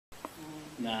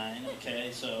9, okay,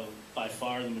 so by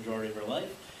far the majority of her life,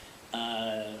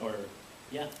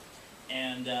 yeah,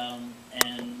 and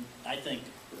I think,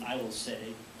 I will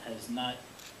say, has not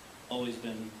always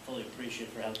been fully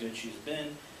appreciated for how good she's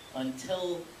been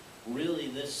until really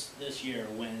this year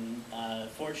when,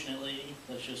 fortunately,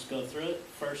 let's just go through it,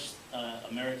 first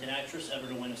American actress ever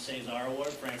to win a César Award,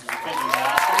 Frances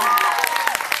McDormand.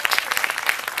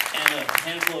 And a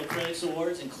handful of Critics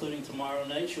Awards, including tomorrow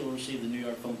night. She will receive the New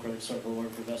York Film Critics Circle Award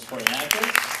for Best Supporting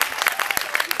Actress.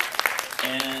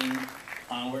 And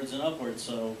onwards and upwards,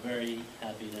 so very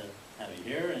happy to have you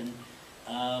here. And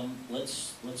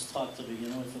let's talk to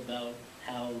begin with about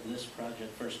how this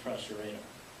project first crossed your radar.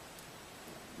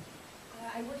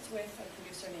 I worked with a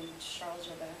producer named Charles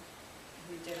Jobin,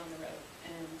 who did On the Road,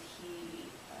 and he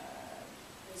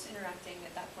was interacting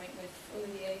at that point with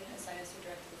Olivier Assayas, who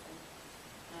directed the film.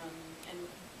 And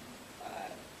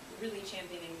really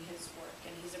championing his work,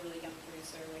 and he's a really young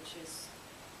producer, which is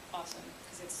awesome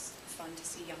because it's fun to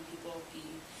see young people be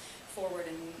forward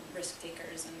and risk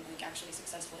takers and like actually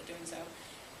successful at doing so.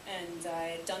 And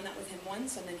I had done that with him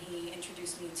once, and then he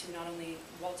introduced me to not only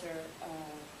Walter,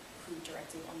 who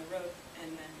directed On the Road,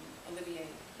 and then Olivier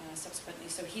subsequently.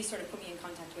 So he sort of put me in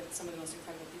contact with some of the most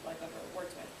incredible people I've ever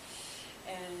worked with.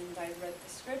 And I read the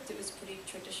script. It was pretty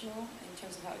traditional in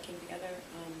terms of how it came together.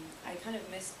 I kind of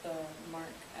missed the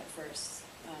mark at first.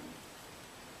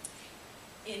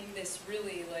 In this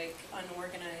really like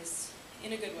unorganized,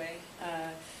 in a good way,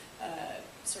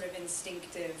 sort of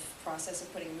instinctive process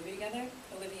of putting a movie together.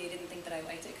 Olivier didn't think that I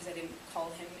liked it because I didn't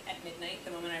call him at midnight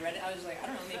the moment I read it. I was like, I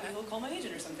don't know, maybe he'll call my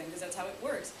agent or something because that's how it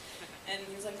works. And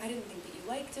he was like, I didn't think that you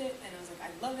liked it. And I was like,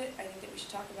 I love it. I think that we should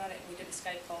talk about it. And we did a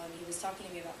Skype call, and he was talking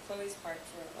to me about Chloe's part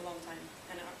for a long time.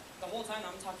 And the whole time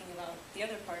I'm talking about the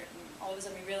other part, and all of a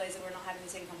sudden we realized that we're not having the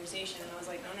same conversation. And I was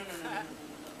like, no.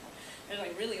 There's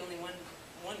like really only one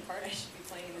part I should be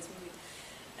playing in this movie.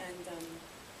 And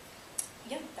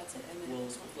yeah, that's it. And then well,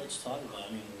 let's talk about,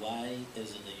 I mean, why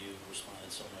is it that you responded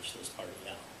so much to this part of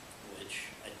Val, which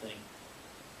I think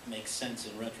makes sense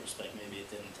in retrospect. Maybe it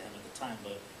didn't to him at the time,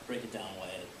 but break it down why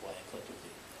it clicked with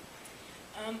you.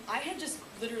 I had just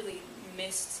literally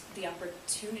missed the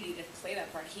opportunity to play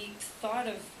that part. He thought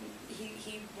of,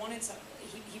 he wanted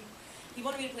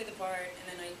me to play the part, and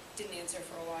then I didn't answer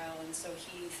for a while, and so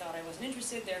he thought I wasn't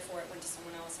interested, therefore it went to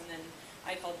someone else, and then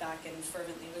I called back and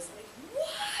fervently was like,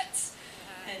 what?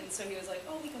 And so he was like,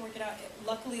 oh, we can work it out.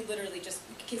 Luckily, literally, just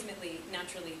kismetly,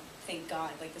 naturally, thank God,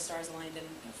 like the stars aligned, and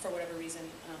for whatever reason,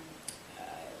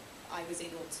 I was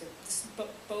able to,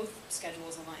 both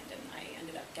schedules aligned, and I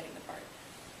ended up getting the part.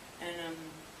 And,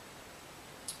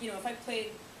 you know, if I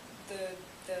played the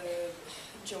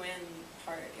Joanne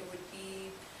part, it would be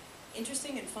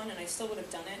interesting and fun, and I still would have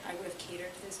done it. I would have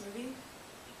catered to this movie.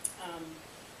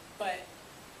 But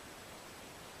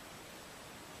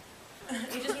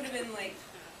it just would have been like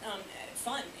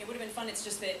fun. It would have been fun. It's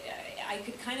just that I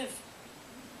could kind of,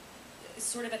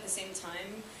 sort of at the same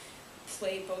time,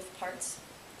 play both parts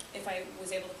if I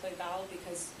was able to play Val,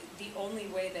 because the only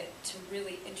way that to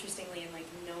really interestingly and like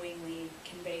knowingly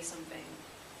convey something,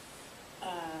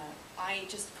 I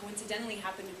just coincidentally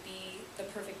happened to be the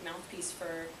perfect mouthpiece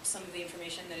for some of the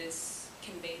information that is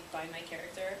conveyed by my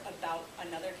character about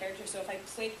another character. So if I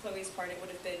played Chloe's part, it would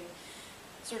have been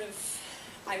sort of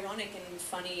ironic and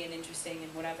funny and interesting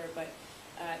and whatever, but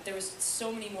there was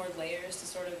so many more layers to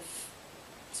sort of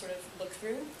look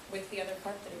through with the other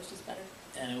part that it was just better.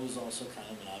 And it was also kind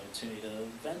of an opportunity to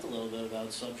vent a little bit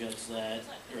about subjects that,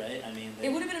 right, I mean... It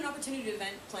would have been an opportunity to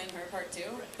vent playing her part too,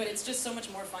 but it's just so much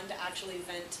more fun to actually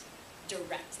vent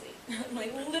directly.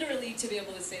 Like, literally to be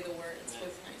able to say the words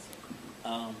was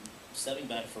nice. Stepping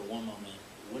back for one moment,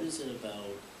 what is it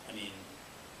about, I mean,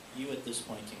 you at this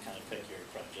point can kind of pick your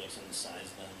projects and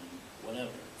size them and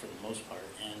whatever, for the most part,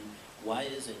 and why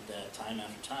is it that time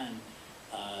after time,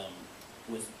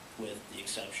 with the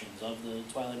exceptions of the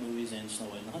Twilight movies and Snow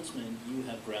White and the Huntsman, you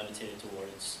have gravitated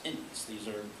towards indies? These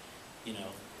are, you know,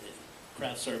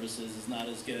 craft services is not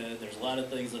as good. There's a lot of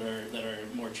things that are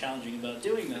more challenging about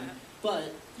doing them.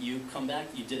 But you come back.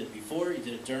 You did it before. You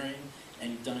did it during,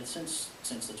 and you've done it since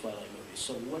the Twilight movies.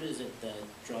 So what is it that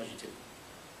draws you to it?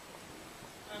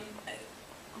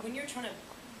 When you're trying to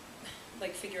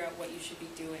like figure out what you should be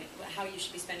doing, how you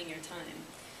should be spending your time,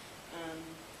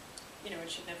 you know, it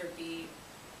should never be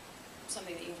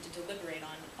something that you have to deliberate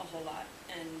on a whole lot.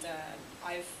 And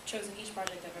I've chosen each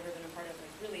project I've ever been a part of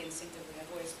like really instinctively.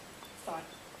 I've always thought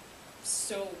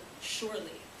so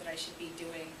surely that I should be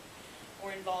doing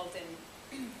or involved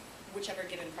in whichever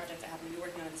given project I happen to be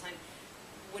working on at the time.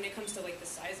 When it comes to like the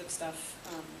size of stuff,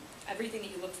 everything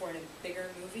that you look for in a bigger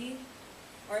movie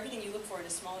or everything you look for in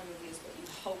a smaller movie is what you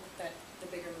hope that the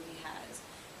bigger movie has.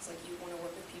 It's like you want to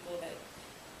work with people that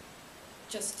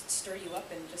just stir you up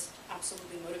and just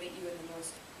absolutely motivate you in the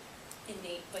most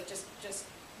innate, like just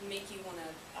make you want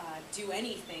to do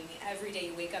anything. Every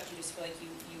day you wake up, you just feel like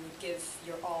you would give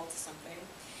your all to something.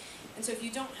 And so if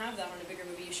you don't have that on a bigger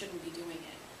movie, you shouldn't be doing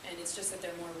it. And it's just that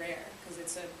they're more rare, because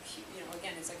it's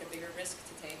again, it's like a bigger risk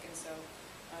to take. And so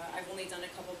I've only done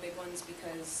a couple big ones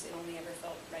because it only ever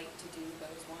felt right to do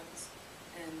those ones.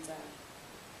 And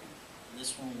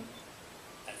this one,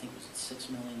 I think, was it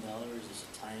 $6 million? It's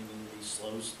a tiny movie,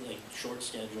 slow, like short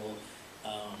schedule.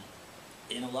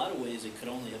 In a lot of ways, it could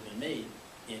only have been made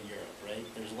in Europe, right?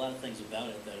 There's a lot of things about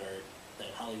it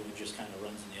that Hollywood just kind of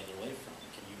runs in the other way from.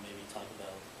 Can you maybe talk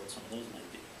about what some of those might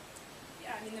be?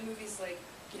 Yeah, I mean, the movie's like,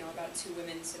 about two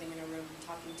women sitting in a room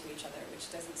talking to each other,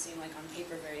 which doesn't seem like on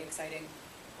paper very exciting.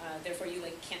 Therefore, you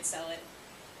can't sell it.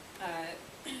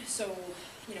 So,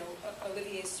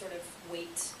 Olivier's sort of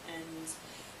weight and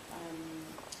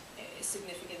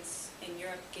significance in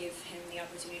Europe gave him the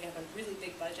opportunity to have a really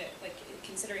big budget. Like,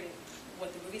 considering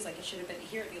what the movie's like, it should have been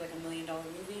here. It'd be like $1 million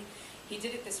movie. He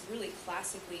did it this really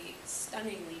classically,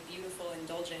 stunningly beautiful,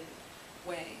 indulgent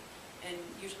way. And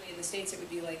usually in the States, it would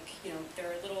be like,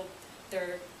 there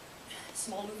are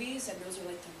small movies, and those are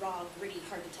like the raw, gritty,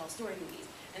 hard-to-tell story movies.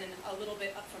 And then a little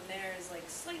bit up from there is like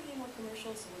slightly more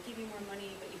commercial, so we'll give you more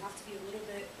money, but you have to be a little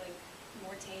bit like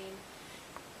more tame.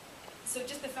 So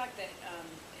just the fact that,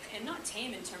 and not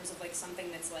tame in terms of like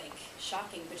something that's like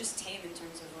shocking, but just tame in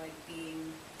terms of like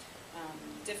being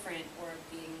different, or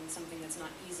being something that's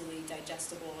not easily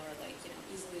digestible, or like,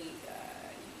 easily,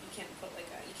 you can't put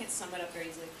like you can't sum it up very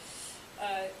easily.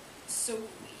 So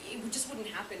it just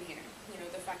wouldn't happen here.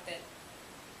 The fact that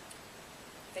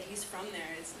he's from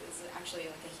there is actually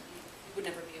like you would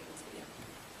never be able to. Yeah.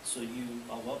 So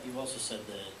you've also said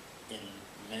that in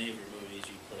many of your movies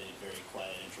you played very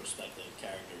quiet, introspective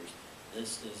characters.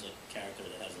 This is a character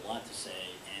that has a lot to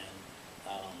say, and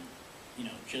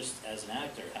just as an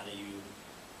actor, how did you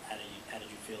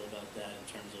feel about that in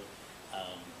terms of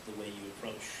the way you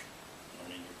approach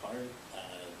learning your part,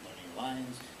 learning your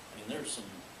lines? I mean, there's some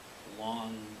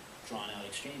long, drawn-out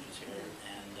exchanges here,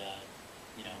 and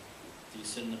do you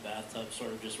sit in the bathtub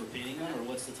sort of just repeating them, or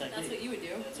what's the technique? That's what you would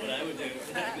do. That's what I would do.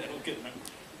 Good.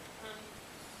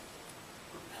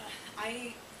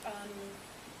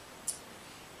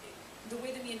 The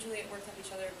way that me and Juliet worked off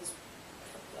each other was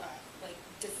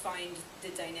defined the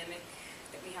dynamic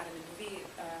that we had in the movie.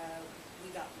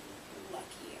 We got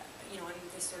lucky. I'm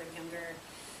this sort of younger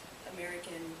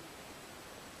American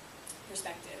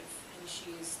perspective, and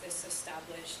she's this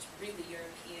established, really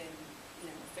European.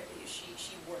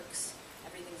 She works.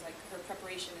 Everything's like, her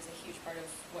preparation is a huge part of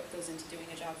what goes into doing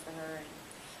a job for her, and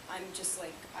I'm just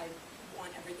like, I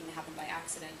want everything to happen by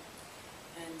accident,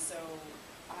 and so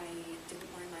I didn't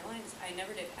learn my lines. I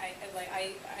never did.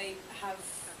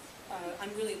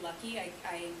 I'm really lucky.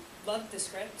 I love the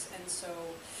script, and so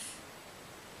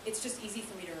it's just easy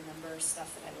for me to remember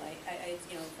stuff that I like.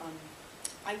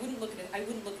 I wouldn't look at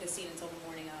a scene until the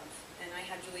morning of, and I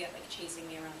had Juliet chasing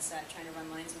me around set, trying to run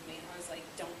lines with me, and I was like,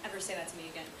 don't ever say that to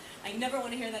me again. I never want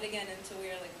to hear that again until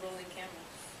we are rolling camera.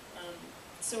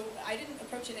 So I didn't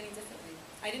approach it any differently.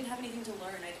 I didn't have anything to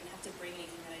learn. I didn't have to bring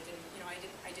anything that I didn't.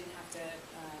 I didn't have to.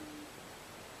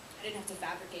 I didn't have to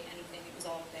fabricate anything. It was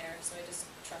all there. So I just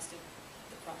trusted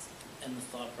the process. And the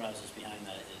thought process behind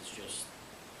that is just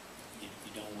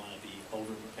you don't want to be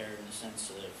over prepared in a sense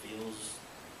so that it feels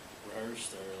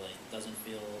rehearsed or doesn't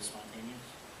feel spontaneous.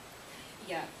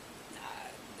 Yeah,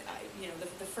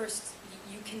 the first,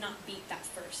 you cannot beat that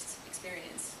first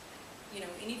experience,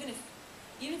 and even if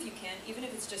you can, even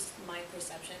if it's just my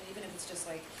perception, even if it's just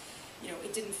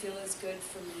it didn't feel as good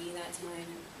for me that time,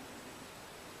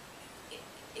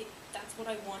 that's what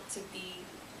I want to be,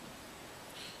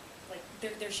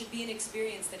 there should be an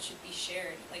experience that should be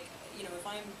shared, if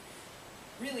I'm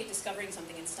really discovering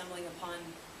something and stumbling upon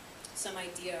some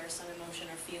idea or some emotion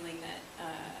or feeling that,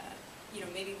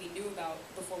 maybe we knew about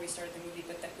before we started the movie,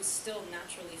 but that was still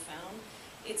naturally found,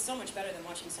 it's so much better than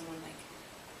watching someone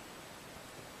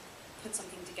put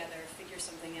something together, figure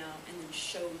something out, and then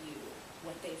show you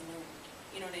what they've learned.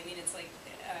 You know what I mean? It's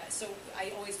so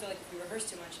I always feel like if we rehearse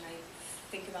too much and I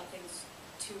think about things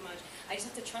too much, I just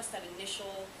have to trust that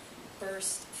initial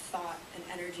burst thought and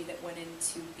energy that went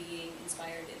into being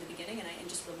inspired in the beginning, and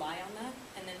just rely on that,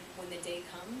 and then when the day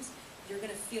comes, you're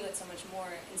going to feel it so much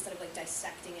more instead of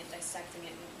dissecting it and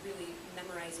really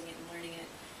memorizing it and learning it.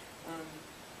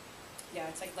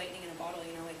 Yeah, it's like lightning in a bottle,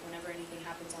 whenever anything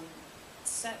happens on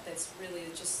set that's really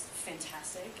just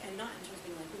fantastic, and not in terms of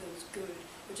being like, oh, that was good,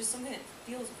 but just something that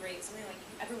feels great, something like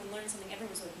everyone learned something,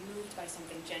 everyone's like moved by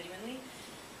something genuinely.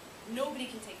 Nobody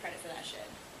can take credit for that shit.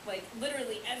 Like,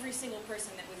 literally every single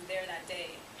person that was there that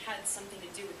day had something to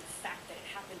do with the fact that it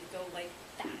happened to go like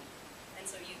that. And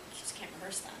so you just can't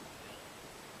rehearse that.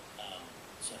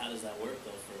 So how does that work,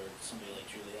 though, for somebody like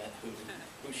Juliet,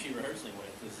 who's she rehearsing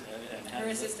with? And Her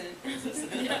assistant. Her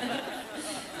assistant?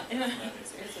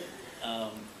 Seriously.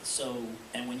 So,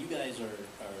 and when you guys are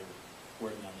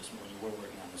working on this, when you were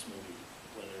working on this movie,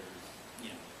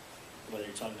 whether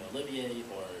you're talking to Olivier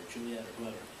or Juliet or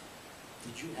whoever,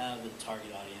 did you have a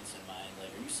target audience in mind? Like,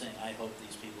 are you saying, I hope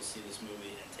these people see this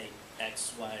movie and take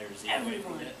X, Y, or Z away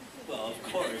from it? Well, of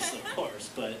course,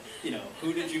 but,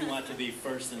 who did you want to be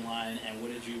first in line, and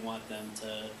what did you want them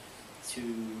to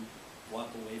walk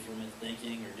away from it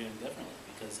thinking or doing differently?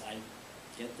 Because I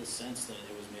get the sense that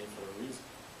it was made for a reason.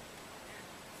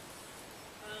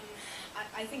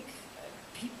 I think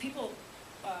people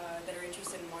that are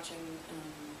interested in watching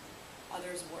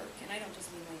others work, and I don't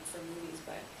just mean like for movies,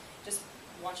 but just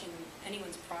watching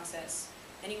anyone's process,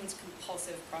 anyone's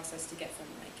compulsive process to get from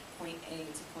like point A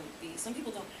to point B. Some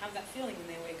people don't have that feeling when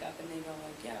they wake up and they go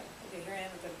like, yeah, okay, here I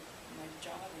am with my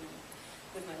job and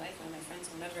with my life and my friends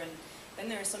and whatever. And then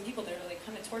there are some people that are like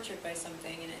kind of tortured by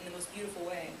something in the most beautiful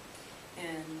way.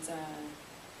 And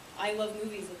I love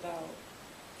movies about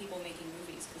people making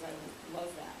movies because I love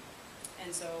that.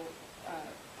 And so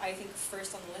I think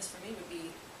first on the list for me would be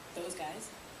those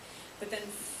guys. But then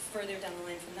further down the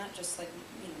line from that, just like,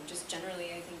 just generally,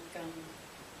 I think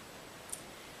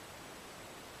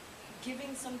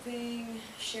giving something,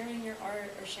 sharing your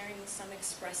art, or sharing some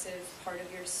expressive part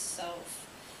of yourself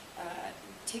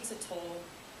takes a toll,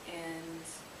 and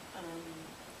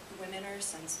women are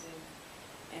sensitive,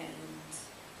 and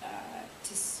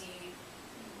to see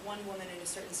one woman in a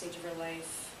certain stage of her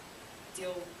life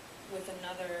deal with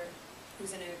another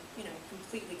who's in a,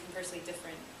 completely, conversely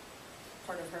different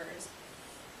part of hers,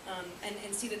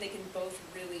 and see that they can both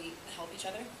really help each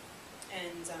other,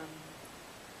 and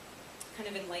kind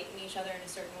of enlighten each other in a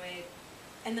certain way.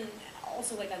 And then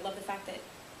also, like, I love the fact that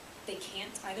they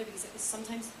can't either, because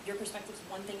sometimes your perspective is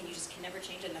one thing and you just can never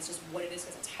change it, and that's just what it is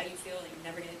because that's how you feel, and you're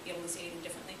never going to be able to see anything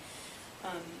differently.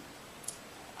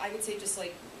 I would say just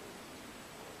like,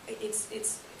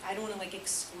 it's I don't want to like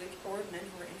exclude or men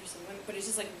who are interested in women, but it's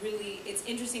just like really, it's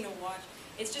interesting to watch.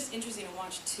 It's just interesting to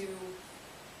watch two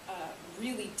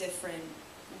really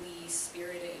differently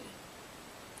spirited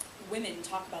women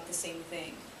talk about the same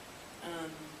thing.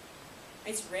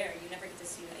 It's rare. You never get to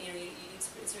see that.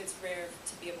 It's rare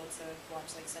to be able to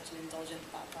watch like such an indulgent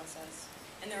thought process,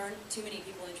 and there aren't too many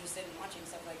people interested in watching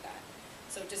stuff like that.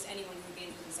 So just anyone who would be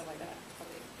interested in stuff like that,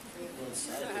 probably. Well, it's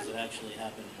sad because it actually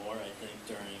happened more, I think,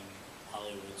 during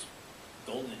Hollywood's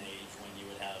golden age, when you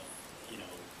would have, a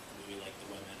movie like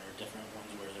The Women or different ones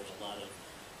where there's a lot of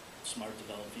smart,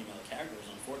 developed female characters.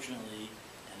 Unfortunately,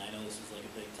 and I know this is like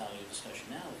a big topic of discussion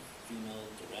now, female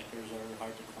directors are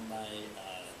hard to come by,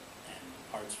 and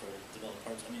parts for developed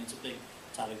parts. I mean, it's a big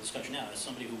topic of discussion now. As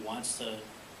somebody who wants to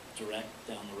direct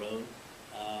down the road,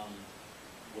 are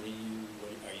you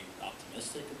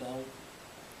optimistic about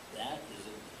that? Is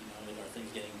it, are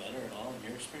things getting better at all in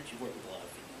your experience? You've worked with a lot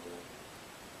of female directors.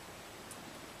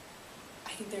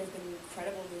 I think there have been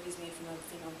incredible movies made from a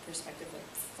female perspective, like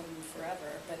from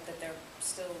forever, but that they're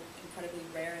still incredibly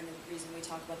rare, and the reason we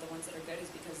talk about the ones that are good is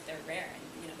because they're rare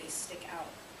and they stick out.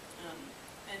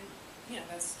 And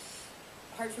that's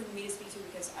hard for me to speak to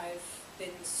because I've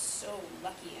been so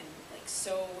lucky and like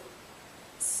so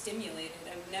stimulated.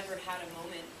 I've never had a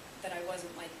moment that I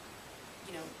wasn't like,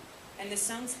 and this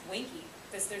sounds wanky.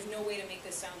 There's no way to make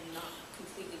this sound not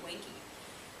completely wanky,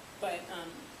 but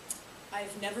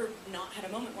I've never not had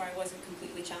a moment where I wasn't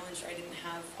completely challenged, or I didn't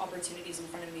have opportunities in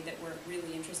front of me that were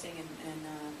really interesting and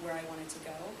where I wanted to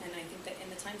go. And I think that in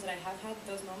the times that I have had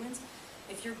those moments,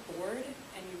 if you're bored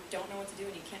and you don't know what to do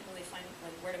and you can't really find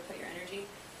like where to put your energy,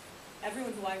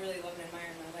 everyone who I really love and admire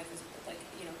in my life is like,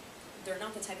 they're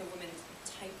not the type of women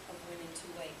to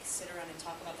like sit around and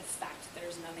talk about the fact that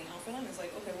there's nothing out for them. It's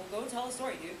like, okay, well, go tell a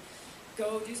story, dude.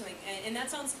 Go do something. And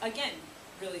that sounds, again,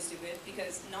 really stupid,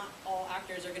 because not all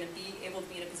actors are going to be able to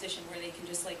be in a position where they can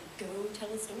just like go tell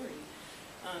a story.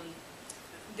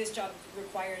 This job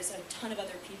requires a ton of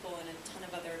other people and a ton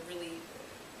of other really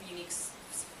unique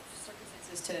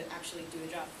circumstances to actually do the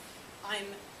job.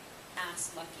 I'm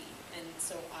ass lucky, and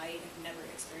so I have never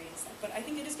experienced that. But I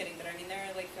think it is getting better. I mean, there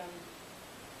are like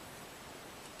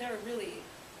there are really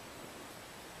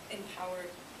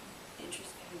empowered,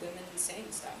 interesting women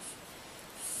saying stuff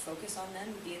focus on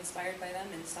them, be inspired by them,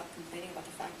 and stop complaining about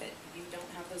the fact that you don't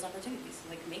have those opportunities.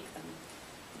 Like, make them.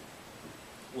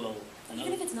 Well,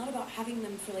 Even if it's not about having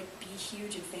them for like be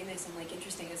huge and famous and like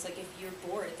interesting, it's like if you're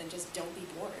bored, then just don't be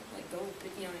bored. Like go,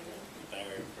 you know what I mean? The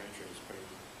barrier for entry is pretty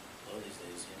low these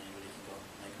days. You know, anybody can go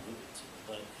make a movie.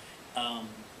 But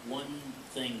one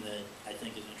thing that I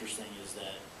think is interesting is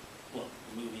that, well,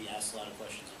 the movie asks a lot of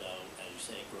questions about, as you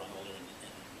say, growing older in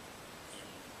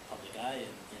public eye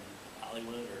in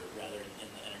Hollywood, or rather in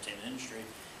the entertainment industry.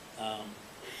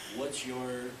 What's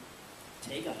your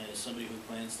take on it as somebody who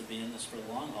plans to be in this for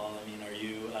the long haul? I mean, are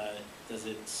you, does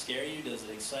it scare you? Does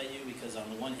it excite you? Because on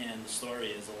the one hand, the story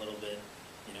is a little bit,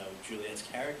 you know, Juliet's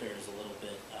character is a little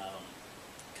bit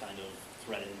kind of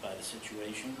threatened by the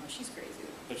situation. Oh, she's crazy.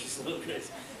 But she's a little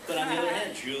crazy. But on the other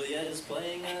hand, Juliet is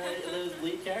playing the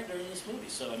lead character in this movie.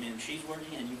 So, I mean, she's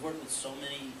working, and you've worked with so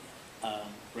many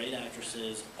great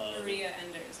actresses. Maria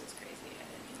Enders is crazy.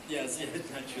 Yes,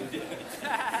 not Juliet.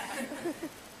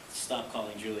 Stop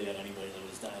calling Juliet anybody that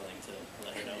was dialing to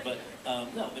let her know. But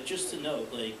no, but just to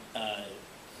note, like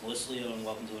Melissa Leo in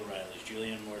Welcome to the Rileys,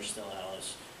 Julianne Moore, Still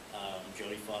Alice,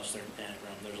 Jodie Foster in Panic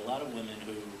Room. There's a lot of women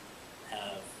who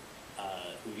have,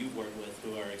 who you've worked with,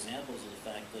 who are examples of the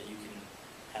fact that you can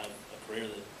have a career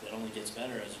that only gets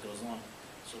better as it goes along.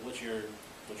 So what's your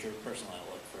personal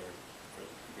outlook for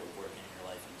your work and your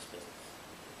life in this business?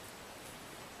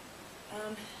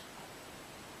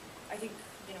 I think,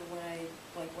 you know,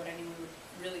 what anyone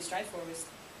would really strive for was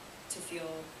to feel,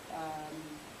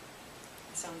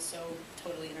 it sounds so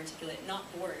totally inarticulate, not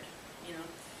bored, you know,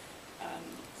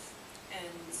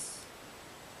 and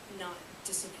not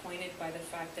disappointed by the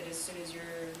fact that as soon as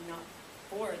you're not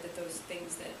bored, that those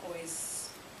things that always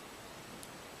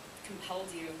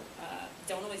compelled you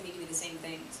don't always need to be the same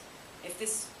things. If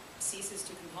this ceases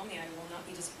to compel me, I will not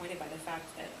be disappointed by the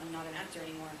fact that I'm not an actor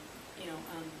anymore, you know,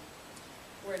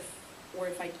 or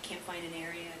if I can't find an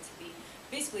area to be.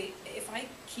 Basically, if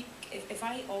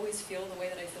I always feel the way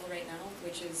that I feel right now,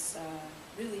 which is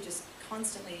really just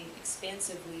constantly,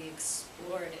 expansively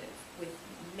explorative with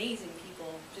amazing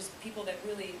people, just people that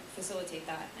really facilitate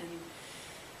that, and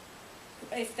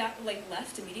if that like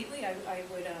left immediately, I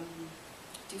would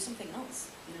do something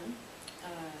else, you know,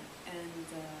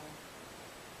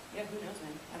 yeah, who knows,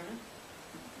 man? I don't know.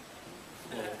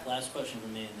 Well, last question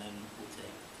from me, and then we'll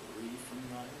take 3 from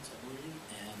the audience, I believe,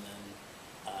 and then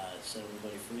set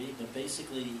everybody free. But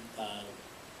basically,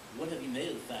 what have you made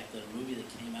of the fact that a movie that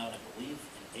came out, I believe,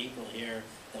 in April here,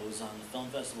 that was on the film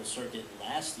festival circuit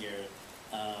last year,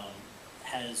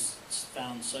 has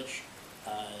found such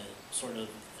sort of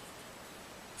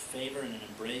favor and an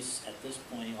embrace at this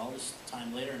point, all this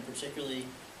time later, and particularly,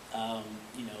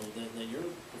 you know, that your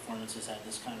performance has had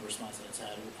this kind of response that it's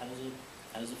had.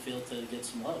 How does it feel to get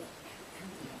some love?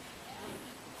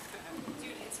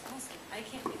 Dude, it's awesome.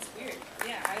 It's weird.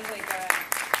 Yeah, I was like,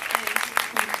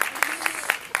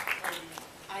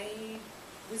 I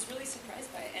was really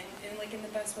surprised by it, and like in the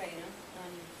best way, you know.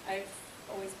 I've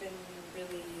always been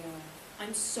really,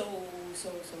 I'm so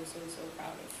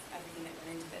proud of everything that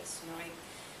went into this. You know, I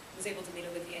was able to meet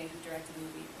Olivier, who directed the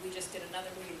movie. We just did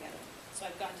another movie together, so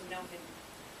I've gotten to know him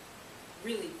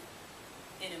really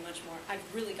I've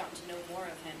really gotten to know more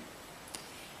of him,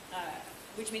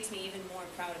 which makes me even more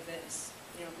proud of this,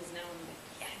 you know, because now I'm like,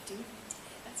 yeah, dude, we did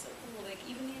it. That's so cool. Like,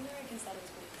 even the Americans thought it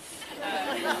was cool.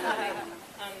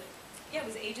 Yeah, it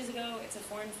was ages ago. It's a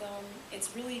foreign film.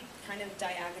 It's really kind of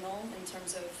diagonal in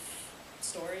terms of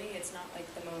story. It's not like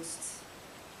the most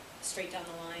straight down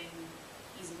the line,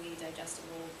 easily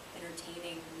digestible,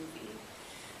 entertaining movie.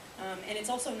 And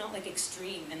it's also not like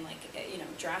extreme and like, you know,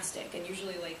 drastic. And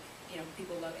usually, like, you know,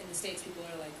 people love, in the States, people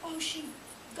are like, oh, she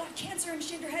got cancer and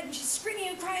she shaved her head and she's screaming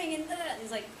and crying and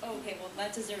it's like, oh, okay, well,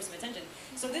 that deserves some attention.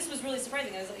 So this was really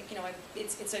surprising. I was like, you know,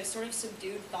 it's a sort of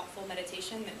subdued, thoughtful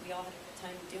meditation that we all had a good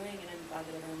time doing, and I'm glad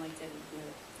that everyone liked it and knew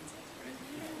it.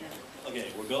 Yeah.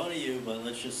 Okay, we're going to you, but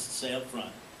let's just say up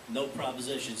front, no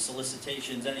propositions,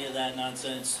 solicitations, any of that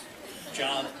nonsense,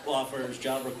 job offers,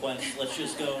 job requests. Let's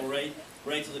just go right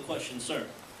to the question, sir.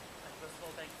 First of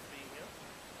all, thank you for being here.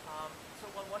 So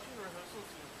while watching the rehearsals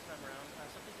this time around,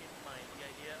 something came to mind, the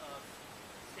idea of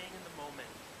staying in the moment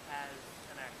as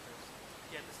an actress.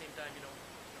 Yet at the same time, you know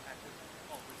actors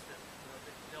always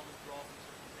they always draw from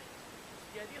certain things.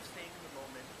 The idea of staying in the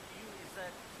moment, to you, is that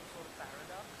some sort of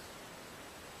paradox?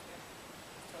 Yeah,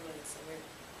 totally. It's so weird.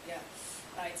 Yeah,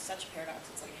 it's such a paradox.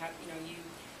 It's like, how, you know, you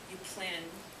plan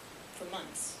for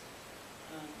months,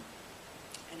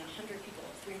 and 100 people,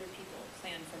 300 people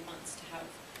plan for months to have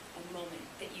a moment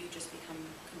that you just become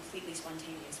completely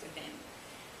spontaneous within.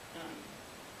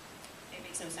 It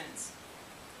makes no sense.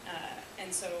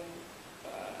 And so,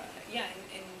 yeah,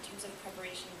 in terms of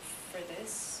preparation for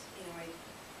this, you know,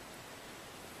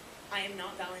 I am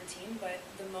not Valentine, but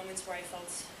the moments where I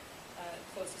felt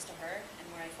closest to her and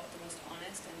where I felt the most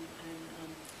honest, and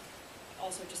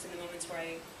also just in the moments where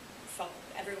I felt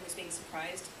everyone was being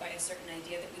surprised by a certain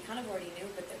idea that we kind of already knew,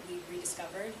 but that we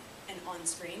rediscovered and on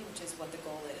screen, which is what the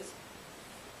goal is.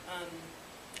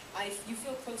 You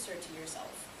feel closer to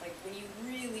yourself. Like when you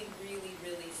really, really,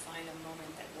 really find a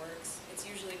moment that works, it's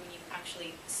usually when you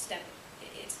actually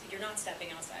you're not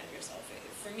stepping outside of yourself,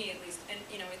 for me at least. And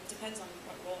you know, it depends on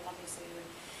what role, obviously.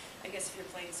 I guess if you're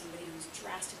playing somebody who's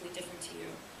drastically different to you.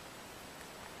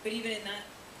 But even in that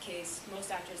case,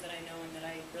 most actors that I know and that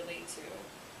I relate to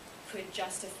could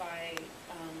justify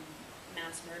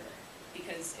mass murder.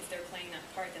 Because if they're playing that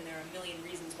part, then there are a million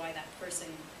reasons why that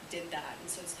person did that. And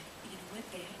so it's like, you know what,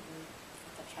 they had a really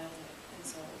fucked up childhood. And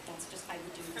so that's just, I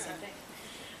would do the same thing.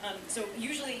 So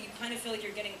usually you kind of feel like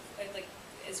you're getting like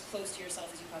as close to yourself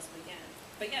as you possibly can.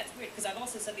 But yeah, it's weird, because I've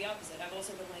also said the opposite. I've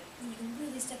also been like, you can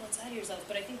really step outside of yourself.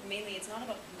 But I think mainly it's not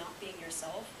about not being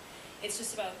yourself. It's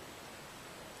just about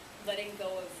letting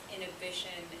go of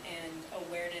inhibition and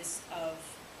awareness of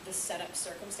the setup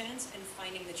circumstance and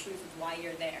finding the truth of why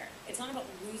you're there. It's not about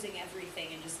losing everything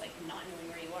and just like not knowing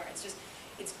where you are. It's just,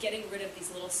 it's getting rid of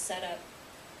these little setup,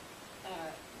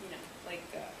 you know, like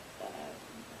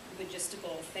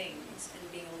logistical things and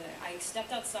being able to, I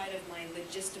stepped outside of my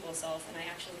logistical self and I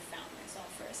actually found myself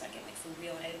for a second, like for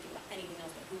real, and I didn't think about anything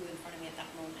else but who was in front of me at that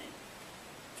moment,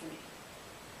 for me.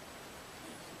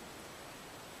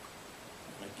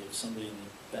 I'm going to give somebody in the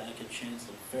back a chance,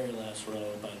 the very last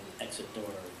row by the exit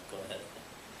door. Go ahead.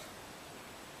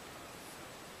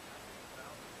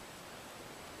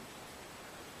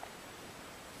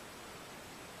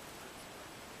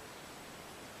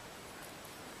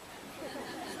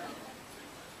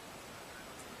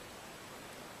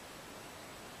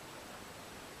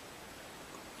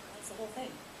 That's the whole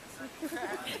thing.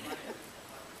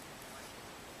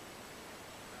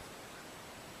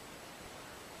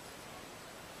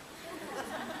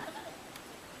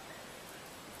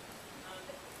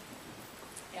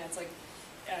 Yeah, it's like,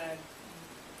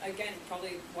 again,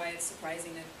 probably why it's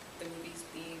surprising that the movie's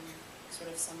being sort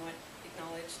of somewhat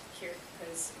acknowledged here,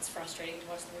 because it's frustrating to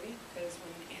watch the movie, because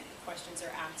when questions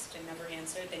are asked and never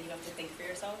answered, then you have to think for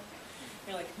yourself.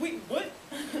 You're like, wait, what?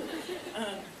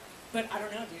 But I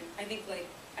don't know, dude. I think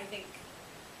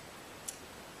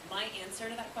my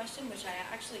answer to that question, which I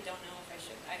actually don't know if I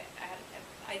should,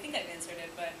 I think I've answered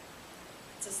it, but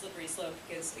it's a slippery slope,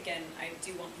 because again, I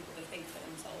do want people to think for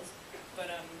themselves. But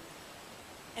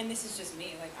and this is just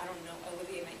me. Like, I don't know.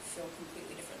 Olivia might feel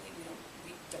completely differently.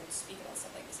 We don't speak about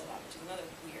stuff like this a lot, which is another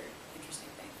weird, interesting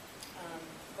thing.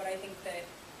 But I think that,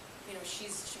 you know,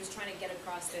 she was trying to get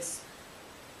across this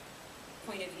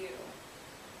point of view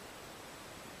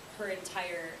her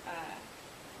entire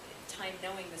time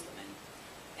knowing this woman,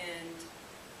 and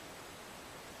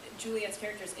Juliet's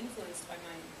character is influenced by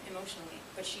mine emotionally,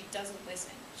 but she doesn't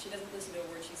listen. She doesn't listen to a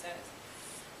word she says.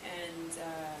 And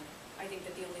I think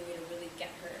that the only way to really get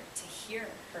her to hear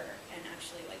her and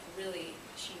actually, like, really,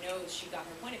 she knows she got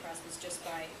her point across was just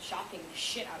by shocking the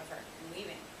shit out of her and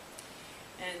leaving.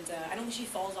 And I don't think she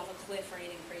falls off a cliff or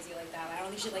anything crazy like that. I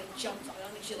don't think she, like, jumps off. I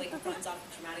don't think she, like, runs off and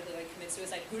dramatically, like, commits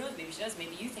suicide. Who knows? Maybe she does.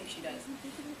 Maybe you think she does.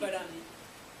 But,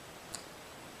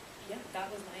 yeah,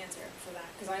 that was my answer for that.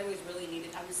 Because I always really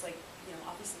needed, I was, like, you know,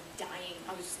 obviously dying.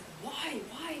 I was just like, why?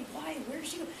 Where does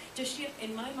she go? Does she,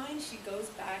 in my mind, she goes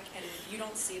back, and you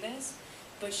don't see this,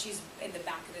 but she's in the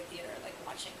back of the theater, like,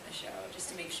 watching the show,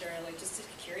 just to make sure, like, just to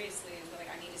curiously,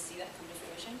 like, I need to see that come to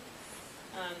fruition.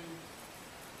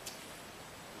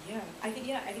 Yeah, I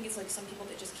think it's like some people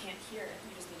that just can't hear it.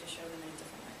 You just need to show them in a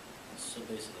different way. So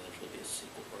basically, there should be a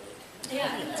sequel, right?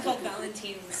 Yeah, it's called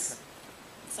Valentine's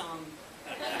Song.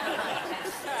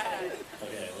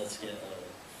 Okay, let's get a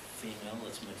female.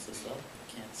 Let's mix this up. I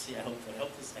can't see. I hope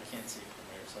this. I can't see from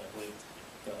here, so I believe.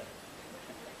 Go ahead.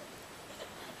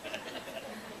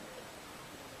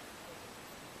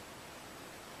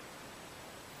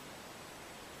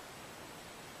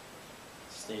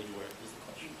 Stage work is the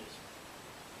question, please.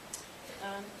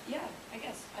 Yeah, I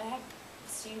guess. I have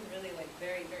seen really, like,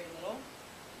 very, very little.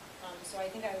 So I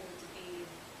think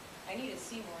I need to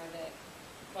see more of it.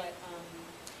 But,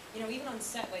 you know, even on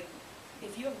set, like,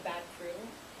 if you have a bad crew,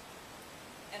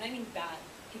 and I mean bad,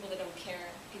 people that don't care,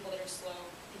 people that are slow,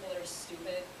 people that are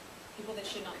stupid, people that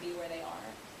should not be where they are,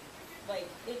 like,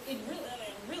 it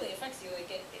really affects you. Like,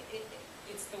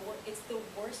 it's the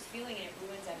worst feeling, and it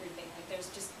ruins everything. Like, there's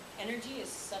just, energy is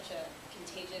such a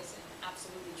contagious and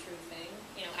absolutely true thing.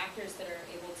 You know, actors that are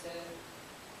able to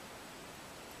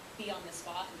be on the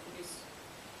spot and produce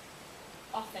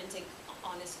authentic,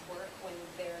 honest work when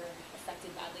they're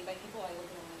affected badly by people. I look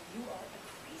at them like, you are a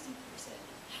crazy person.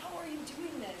 How are you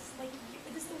doing this? Like,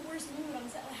 this is the worst mood on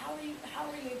set. How are you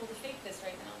able to fake this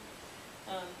right now?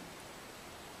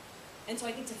 And so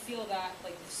I think to feel that,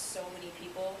 like, with so many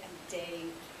people and day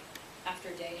after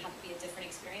day have to be a different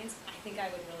experience, I think I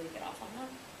would really get off on that.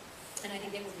 And I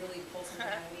think it would really pull something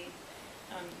out of me.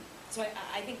 So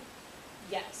I think,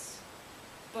 yes,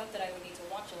 but that I would need to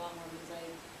watch a lot more because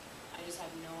I just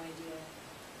have no idea.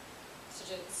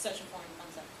 Such a foreign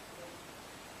concept. Yeah.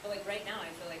 But like right now, I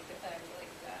feel like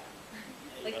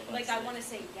I want to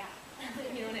say yeah.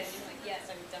 You know what I mean? Like yes,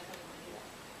 I would definitely want to do that.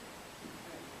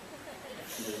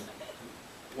 We'll do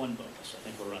one bonus. I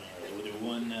think we're running early. We'll do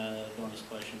one bonus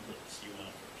question, please. You want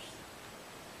it first.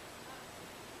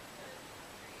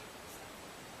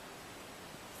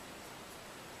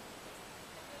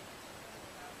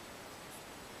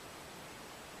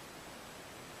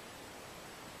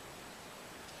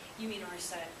 You mean our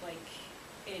set, like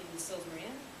in Sils Maria,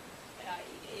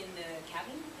 in the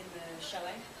cabin, in the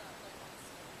chalet?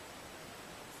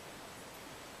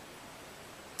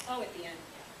 Oh, at the end.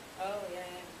 Oh, yeah.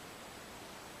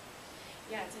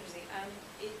 Yeah, it's interesting.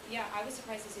 Yeah, I was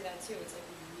surprised to see that too. It's like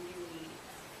really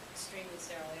extremely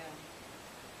sterile, yeah.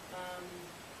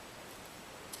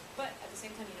 But at the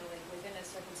same time, you know, like within a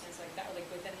circumstance like that, or like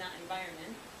within that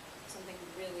environment, something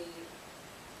really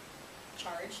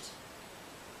charged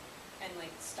and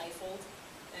like stifled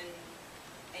and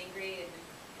angry and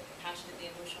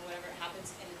passionately emotional, whatever happens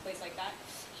in a place like that,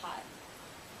 hot.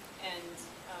 And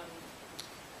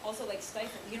also like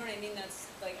stifled, you know what I mean? That's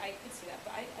like, I could see that,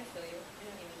 but I feel you, you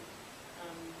know what I mean?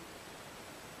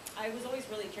 I was always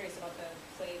really curious about the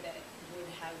play that would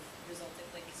have resulted,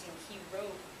 like, cause you know, he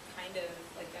wrote kind of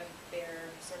like a bare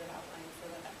sort of outline for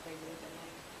what that play would have been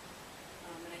like.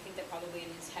 And I think that probably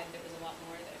in his head there was a lot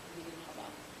more that we didn't have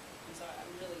on. And so I'm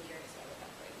really curious about what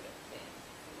that play would have been.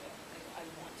 Like, I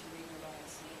want to read more about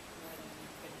Snape more than I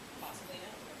could possibly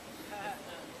know. But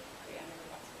yeah, I never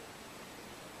got to.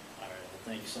 All right. Well,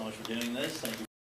 thank you so much for doing this. Thank you.